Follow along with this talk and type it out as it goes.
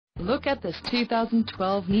Look at this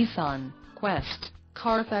 2012 Nissan Quest.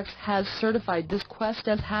 Carfax has certified this Quest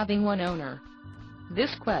as having one owner.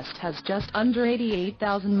 This Quest has just under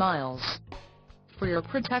 88,000 miles. For your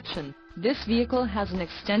protection, this vehicle has an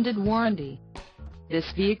extended warranty. This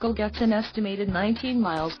vehicle gets an estimated 19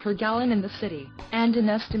 miles per gallon in the city, and an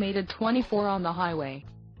estimated 24 on the highway.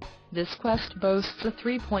 This Quest boasts a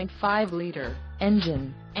 3.5-liter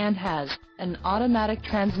engine, and has an automatic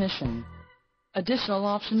transmission. Additional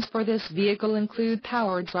options for this vehicle include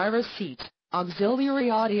power driver's seat, auxiliary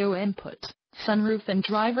audio input, sunroof and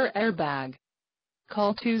driver airbag.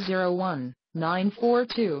 Call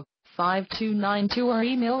 201-942-5292 or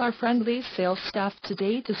email our friendly sales staff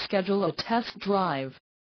today to schedule a test drive.